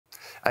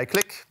I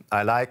click,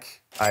 I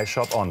like, I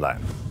shop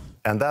online.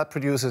 And that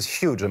produces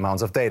huge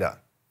amounts of data.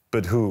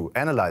 But who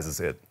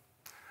analyzes it?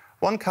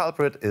 One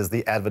culprit is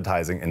the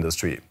advertising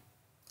industry.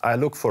 I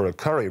look for a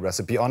curry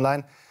recipe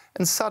online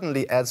and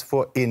suddenly ads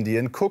for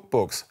Indian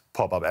cookbooks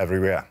pop up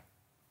everywhere.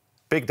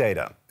 Big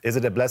data. Is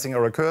it a blessing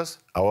or a curse?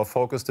 Our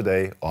focus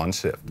today on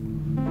Shift.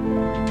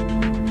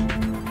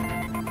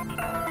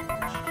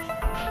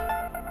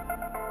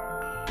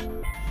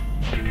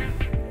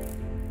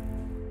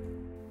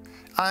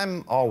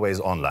 I'm always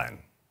online.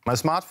 My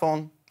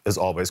smartphone is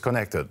always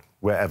connected,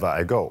 wherever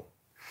I go.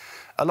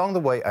 Along the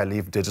way, I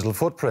leave digital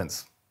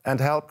footprints and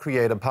help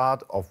create a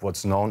part of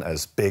what's known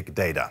as big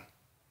data.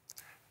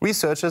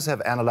 Researchers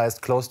have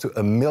analyzed close to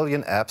 1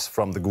 million apps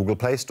from the Google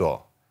Play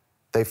Store.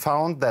 They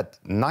found that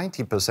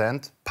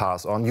 90%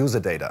 pass on user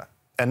data.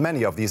 And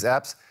many of these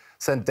apps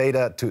send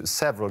data to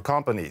several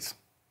companies.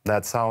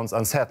 That sounds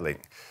unsettling.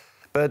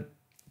 But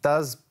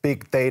does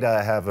big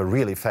data have a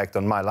real effect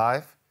on my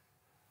life?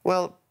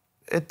 Well,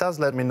 it does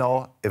let me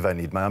know if I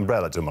need my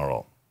umbrella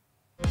tomorrow.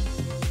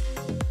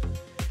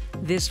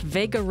 This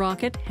Vega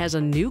rocket has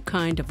a new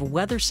kind of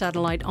weather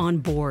satellite on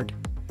board.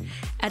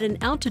 At an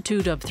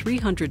altitude of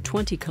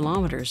 320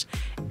 kilometers,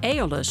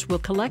 Aeolus will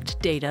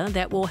collect data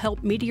that will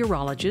help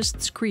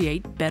meteorologists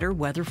create better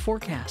weather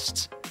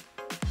forecasts.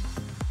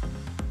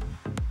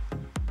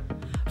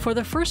 For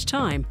the first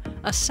time,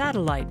 a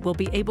satellite will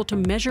be able to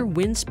measure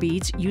wind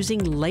speeds using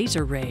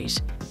laser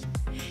rays.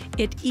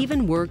 It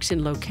even works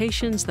in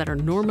locations that are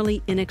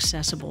normally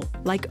inaccessible,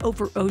 like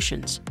over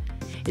oceans.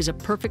 Is a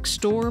perfect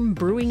storm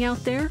brewing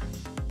out there?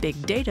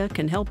 Big data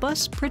can help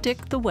us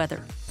predict the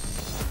weather.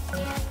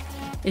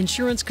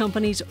 Insurance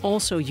companies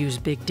also use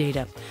big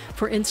data,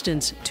 for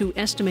instance, to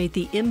estimate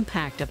the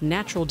impact of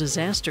natural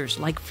disasters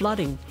like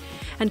flooding.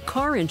 And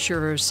car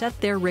insurers set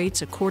their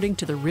rates according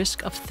to the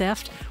risk of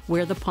theft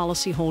where the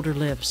policyholder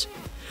lives.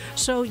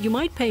 So you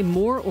might pay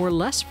more or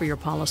less for your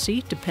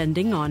policy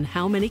depending on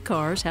how many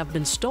cars have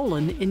been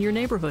stolen in your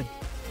neighborhood.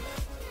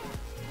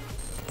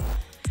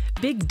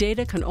 Big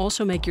data can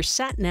also make your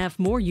sat-nav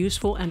more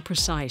useful and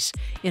precise.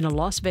 In a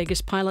Las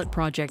Vegas pilot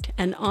project,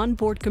 an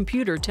onboard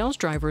computer tells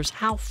drivers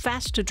how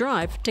fast to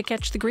drive to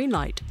catch the green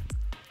light.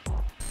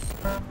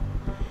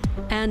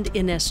 And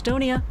in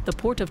Estonia, the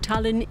port of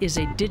Tallinn is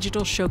a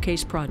digital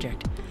showcase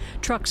project.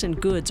 Trucks and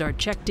goods are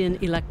checked in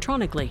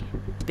electronically.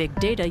 Big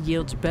data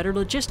yields better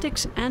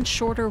logistics and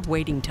shorter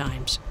waiting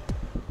times.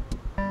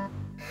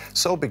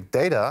 So big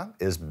data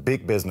is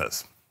big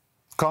business.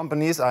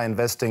 Companies are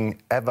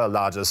investing ever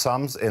larger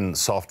sums in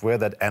software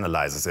that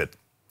analyzes it.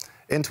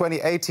 In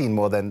 2018,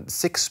 more than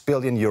 6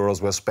 billion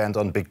euros were spent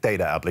on big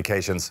data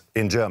applications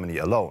in Germany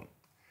alone.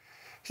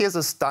 Here's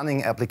a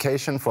stunning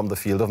application from the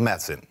field of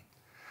medicine.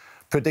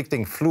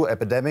 Predicting flu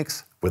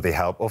epidemics with the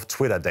help of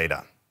Twitter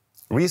data.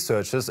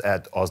 Researchers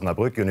at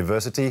Osnabrück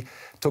University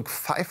took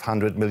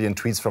 500 million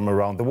tweets from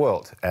around the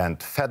world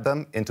and fed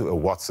them into a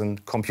Watson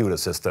computer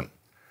system.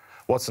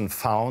 Watson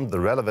found the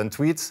relevant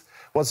tweets.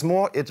 What's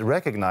more, it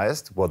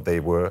recognized what they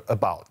were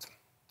about.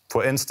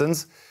 For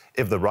instance,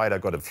 if the writer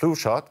got a flu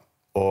shot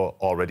or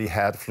already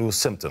had flu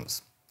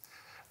symptoms.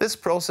 This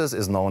process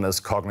is known as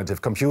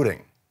cognitive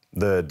computing,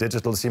 the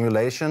digital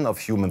simulation of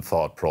human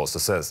thought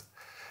processes.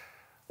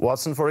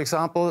 Watson, for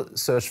example,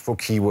 searched for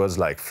keywords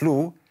like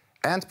flu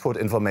and put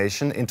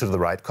information into the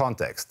right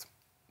context.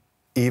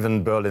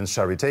 Even Berlin's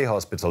Charité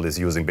hospital is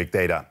using big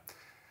data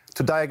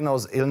to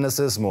diagnose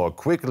illnesses more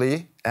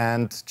quickly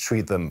and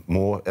treat them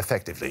more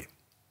effectively.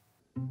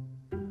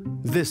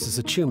 This is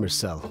a tumour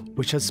cell,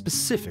 which has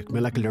specific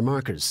molecular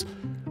markers.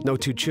 No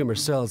two tumour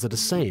cells are the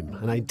same,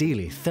 and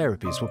ideally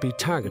therapies will be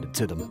targeted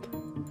to them.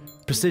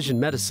 Precision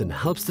medicine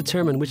helps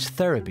determine which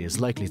therapy is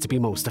likely to be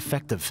most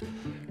effective.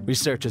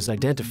 Researchers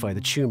identify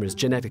the tumour's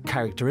genetic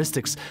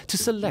characteristics to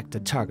select a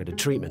targeted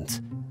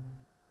treatment.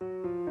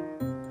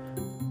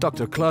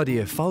 Dr.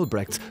 Claudia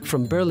Faulbrecht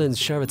from Berlin's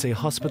Charité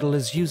Hospital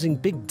is using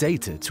big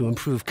data to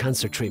improve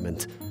cancer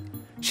treatment.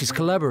 She's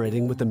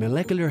collaborating with the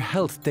molecular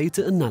health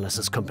data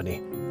analysis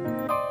company.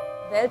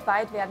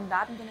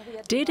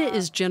 Data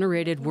is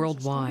generated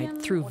worldwide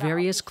through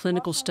various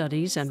clinical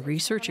studies and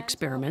research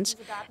experiments,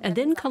 and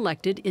then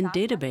collected in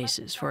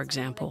databases, for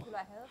example.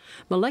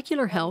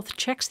 Molecular Health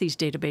checks these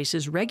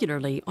databases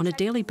regularly on a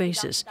daily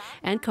basis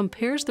and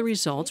compares the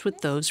results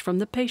with those from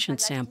the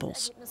patient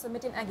samples.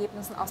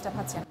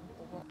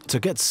 To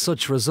get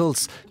such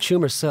results,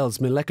 tumour cells'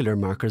 molecular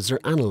markers are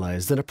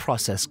analysed in a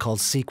process called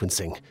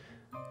sequencing.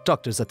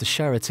 Doctors at the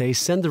Charité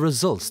send the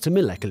results to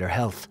Molecular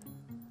Health.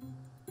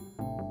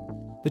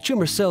 The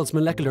tumour cells'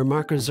 molecular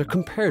markers are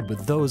compared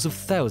with those of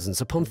thousands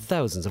upon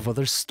thousands of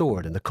others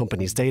stored in the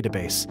company's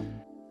database.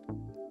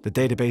 The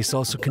database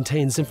also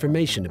contains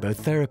information about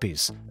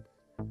therapies.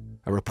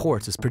 A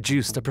report is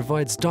produced that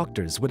provides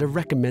doctors with a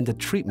recommended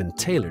treatment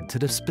tailored to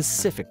the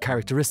specific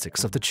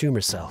characteristics of the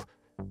tumour cell.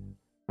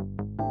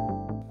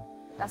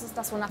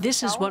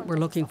 This is what we're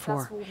looking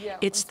for.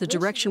 It's the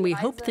direction we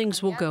hope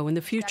things will go in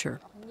the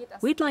future.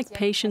 We'd like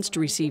patients to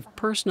receive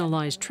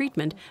personalized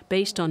treatment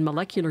based on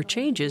molecular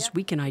changes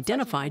we can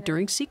identify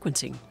during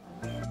sequencing.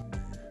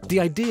 The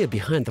idea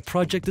behind the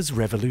project is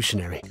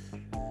revolutionary.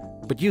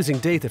 But using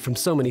data from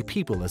so many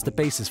people as the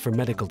basis for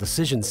medical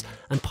decisions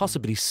and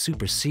possibly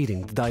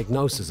superseding the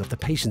diagnosis of the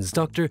patient's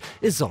doctor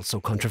is also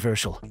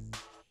controversial.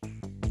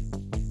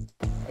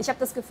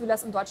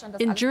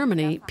 In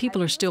Germany,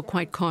 people are still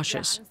quite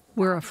cautious.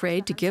 We're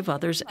afraid to give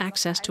others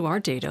access to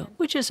our data,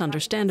 which is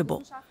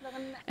understandable.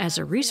 As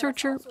a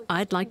researcher,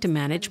 I'd like to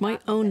manage my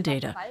own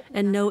data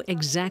and know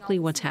exactly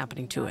what's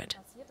happening to it.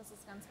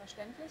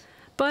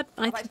 But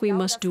I think we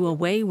must do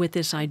away with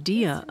this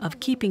idea of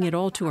keeping it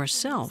all to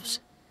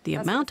ourselves. The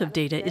amount of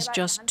data is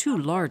just too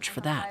large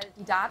for that.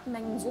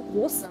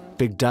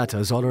 Big data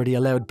has already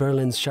allowed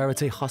Berlin's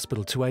Charité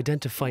Hospital to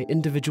identify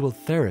individual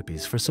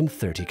therapies for some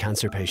 30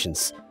 cancer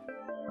patients.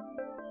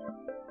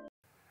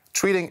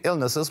 Treating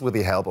illnesses with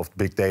the help of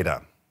big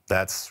data.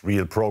 That's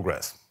real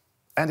progress.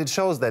 And it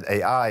shows that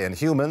AI and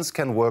humans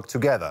can work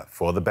together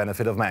for the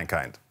benefit of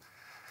mankind.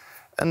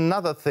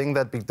 Another thing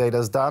that big data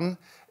has done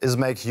is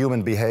make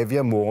human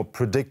behavior more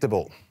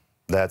predictable.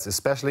 That's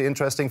especially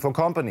interesting for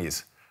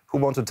companies who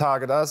want to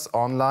target us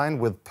online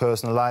with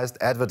personalized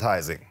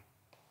advertising.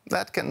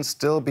 That can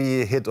still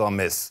be hit or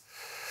miss.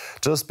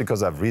 Just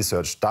because I've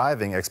researched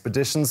diving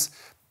expeditions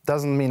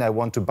doesn't mean I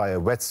want to buy a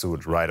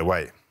wetsuit right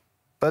away.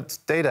 But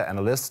data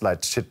analysts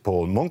like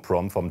Chitpol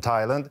Mungprom from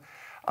Thailand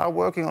are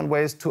working on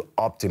ways to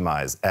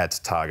optimize ad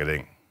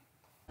targeting.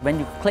 When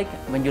you click,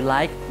 when you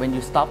like, when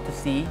you stop to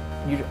see,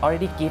 you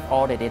already give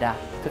all the data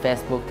to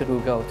Facebook, to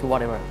Google, to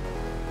whatever.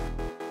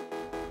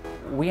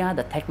 We are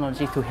the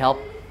technology to help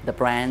the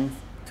brands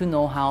to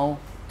know how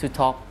to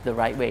talk the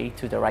right way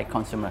to the right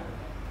consumer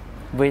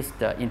with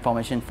the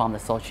information from the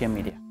social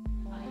media.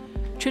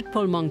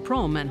 Chitpol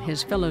Mungprom and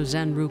his fellow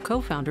Zanru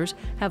co-founders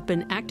have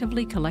been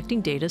actively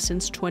collecting data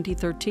since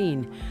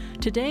 2013.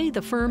 Today,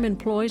 the firm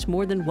employs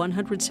more than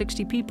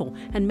 160 people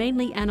and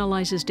mainly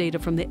analyzes data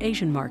from the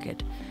Asian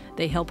market.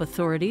 They help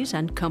authorities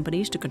and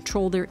companies to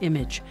control their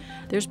image.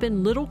 There's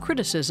been little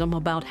criticism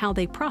about how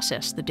they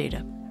process the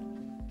data.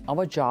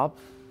 Our job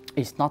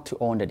is not to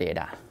own the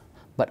data,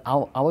 but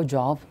our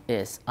job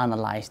is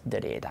analyze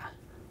the data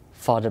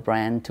for the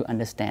brand to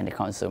understand the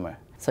consumer.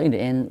 So in the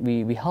end,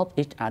 we help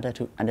each other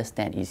to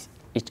understand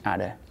each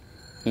other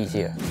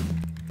easier.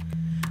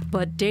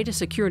 But data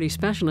security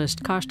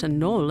specialist Karsten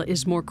Noll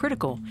is more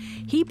critical.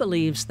 He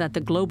believes that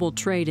the global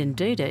trade in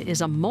data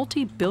is a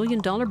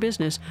multi-billion-dollar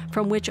business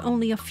from which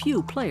only a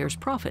few players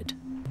profit.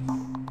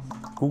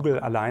 Google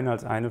alone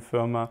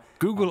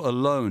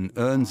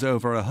earns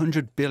over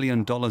 $100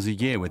 billion a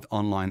year with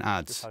online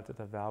ads.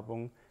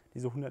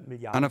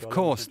 And of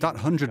course, that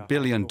 $100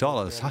 billion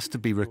has to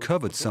be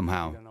recovered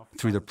somehow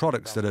through the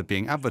products that are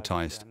being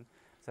advertised.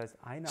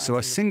 So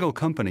a single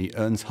company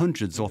earns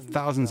hundreds or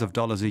thousands of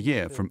dollars a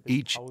year from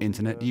each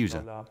internet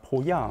user.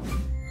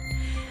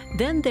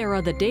 Then there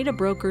are the data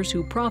brokers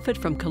who profit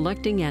from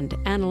collecting and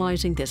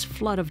analyzing this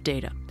flood of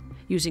data.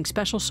 Using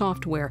special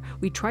software,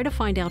 we try to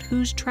find out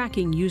who's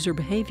tracking user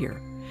behavior.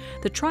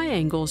 The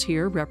triangles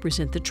here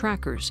represent the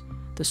trackers,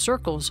 the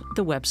circles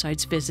the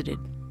websites visited.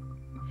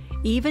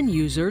 Even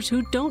users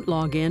who don't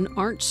log in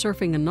aren't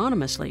surfing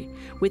anonymously.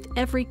 With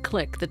every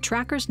click, the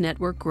tracker's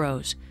network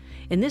grows.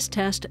 In this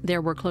test,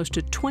 there were close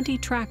to 20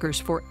 trackers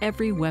for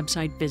every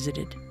website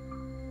visited.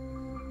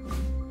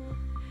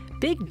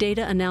 Big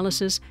data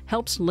analysis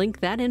helps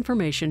link that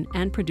information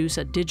and produce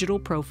a digital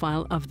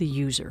profile of the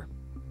user.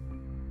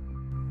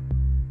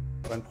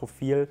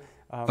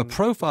 A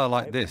profile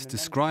like this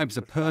describes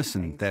a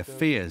person, their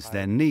fears,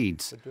 their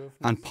needs,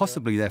 and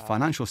possibly their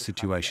financial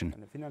situation,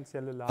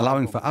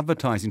 allowing for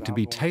advertising to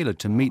be tailored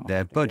to meet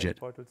their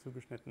budget.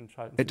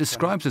 It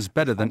describes us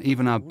better than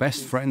even our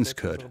best friends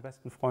could.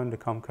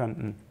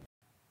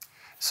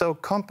 So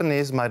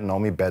companies might know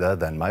me better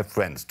than my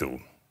friends do.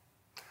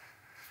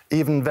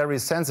 Even very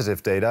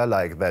sensitive data,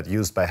 like that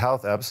used by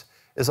health apps,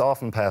 is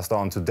often passed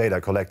on to data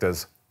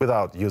collectors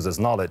without users'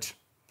 knowledge.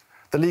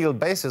 The legal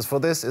basis for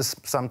this is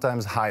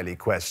sometimes highly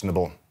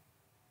questionable.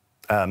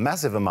 A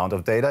massive amount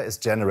of data is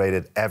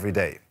generated every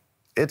day.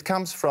 It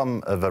comes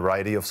from a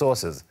variety of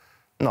sources,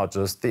 not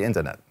just the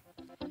internet.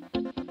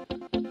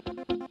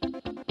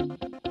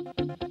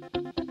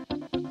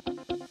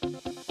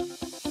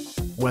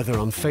 Whether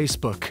on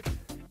Facebook,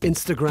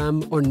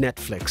 Instagram or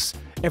Netflix,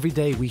 every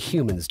day we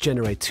humans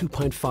generate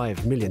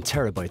 2.5 million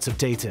terabytes of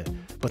data,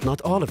 but not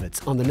all of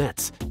it on the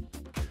net.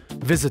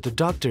 Visit the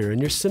doctor and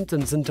your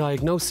symptoms and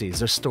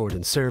diagnoses are stored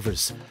in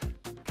servers.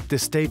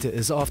 This data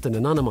is often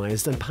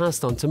anonymized and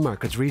passed on to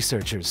market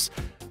researchers.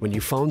 When you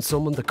phone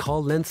someone, the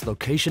call length,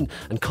 location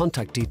and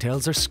contact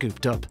details are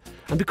scooped up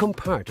and become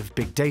part of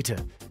big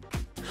data.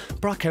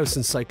 Brockhaus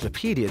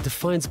Encyclopedia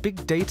defines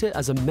big data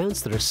as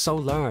amounts that are so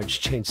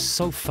large, change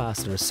so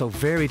fast and are so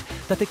varied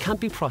that they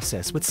can't be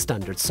processed with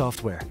standard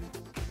software.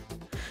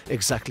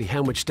 Exactly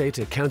how much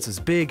data counts as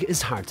big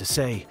is hard to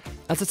say,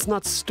 as it's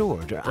not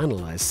stored or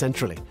analysed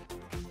centrally.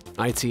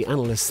 IT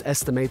analysts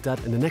estimate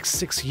that in the next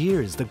 6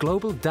 years, the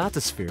global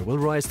datasphere will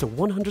rise to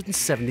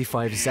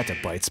 175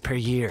 zettabytes per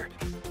year.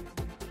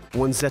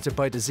 1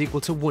 zettabyte is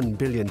equal to 1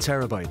 billion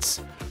terabytes,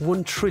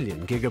 1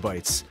 trillion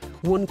gigabytes,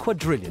 1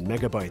 quadrillion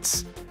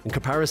megabytes. In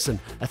comparison,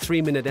 a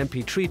 3-minute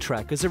MP3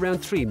 track is around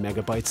 3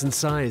 megabytes in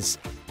size.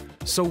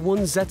 So 1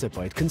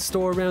 zettabyte can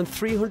store around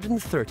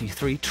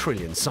 333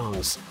 trillion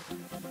songs.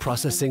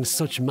 Processing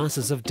such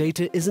masses of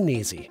data isn't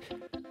easy.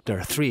 There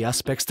are 3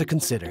 aspects to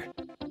consider.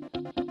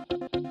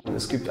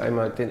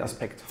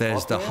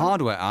 There's the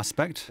hardware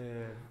aspect.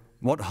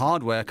 What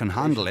hardware can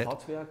handle it?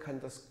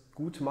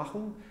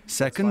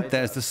 Second,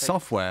 there's the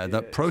software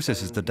that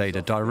processes the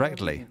data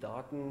directly.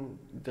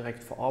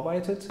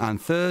 And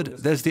third,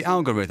 there's the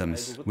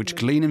algorithms, which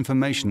glean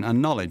information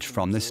and knowledge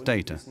from this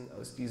data.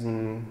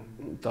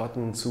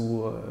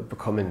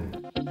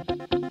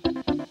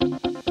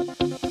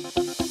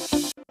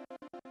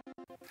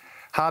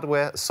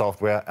 Hardware,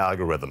 software,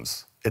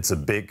 algorithms. It's a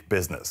big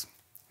business.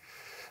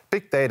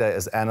 Big data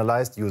is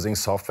analyzed using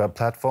software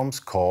platforms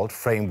called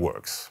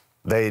frameworks.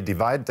 They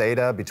divide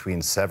data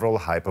between several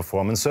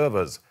high-performance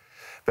servers,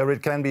 where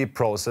it can be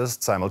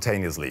processed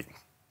simultaneously.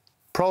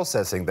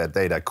 Processing that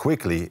data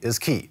quickly is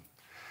key.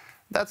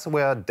 That's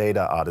where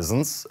Data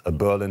Artisans, a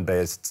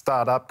Berlin-based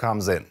startup,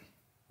 comes in.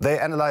 They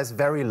analyze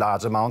very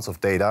large amounts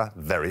of data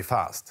very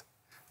fast.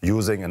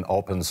 Using an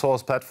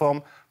open-source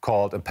platform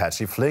called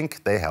Apache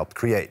Flink, they helped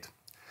create.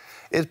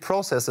 It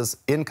processes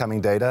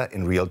incoming data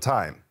in real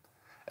time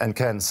and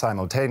can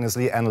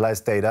simultaneously analyze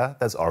data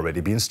that's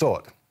already been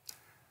stored.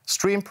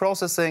 Stream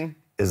processing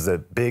is a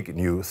big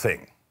new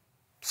thing.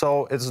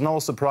 So it's no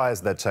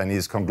surprise that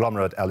Chinese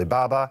conglomerate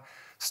Alibaba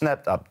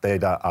snapped up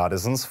Data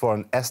Artisans for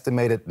an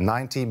estimated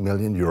 90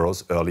 million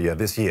euros earlier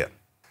this year.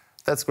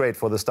 That's great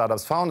for the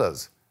startup's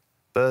founders,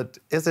 but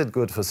is it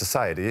good for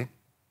society?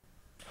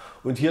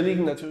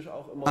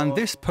 And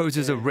this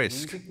poses a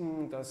risk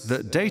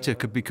that data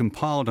could be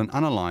compiled and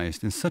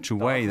analyzed in such a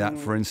way that,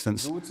 for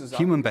instance,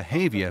 human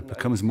behavior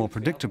becomes more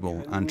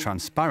predictable and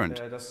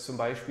transparent.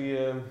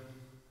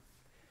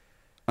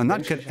 And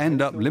that could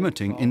end up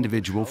limiting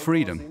individual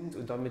freedom.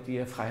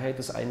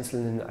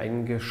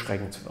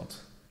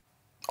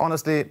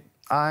 Honestly,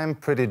 I'm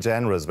pretty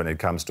generous when it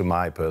comes to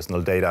my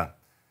personal data.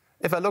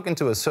 If I look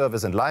into a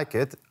service and like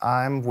it,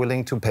 I'm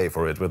willing to pay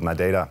for it with my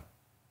data.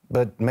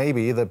 But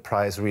maybe the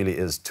price really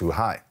is too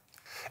high.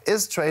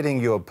 Is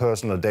trading your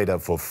personal data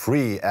for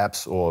free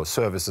apps or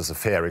services a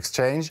fair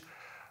exchange?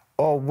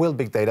 Or will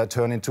big data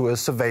turn into a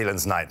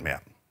surveillance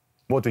nightmare?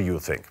 What do you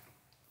think?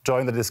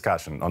 Join the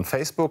discussion on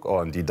Facebook or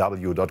on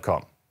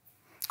dw.com.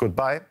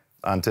 Goodbye,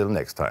 until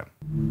next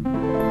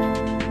time.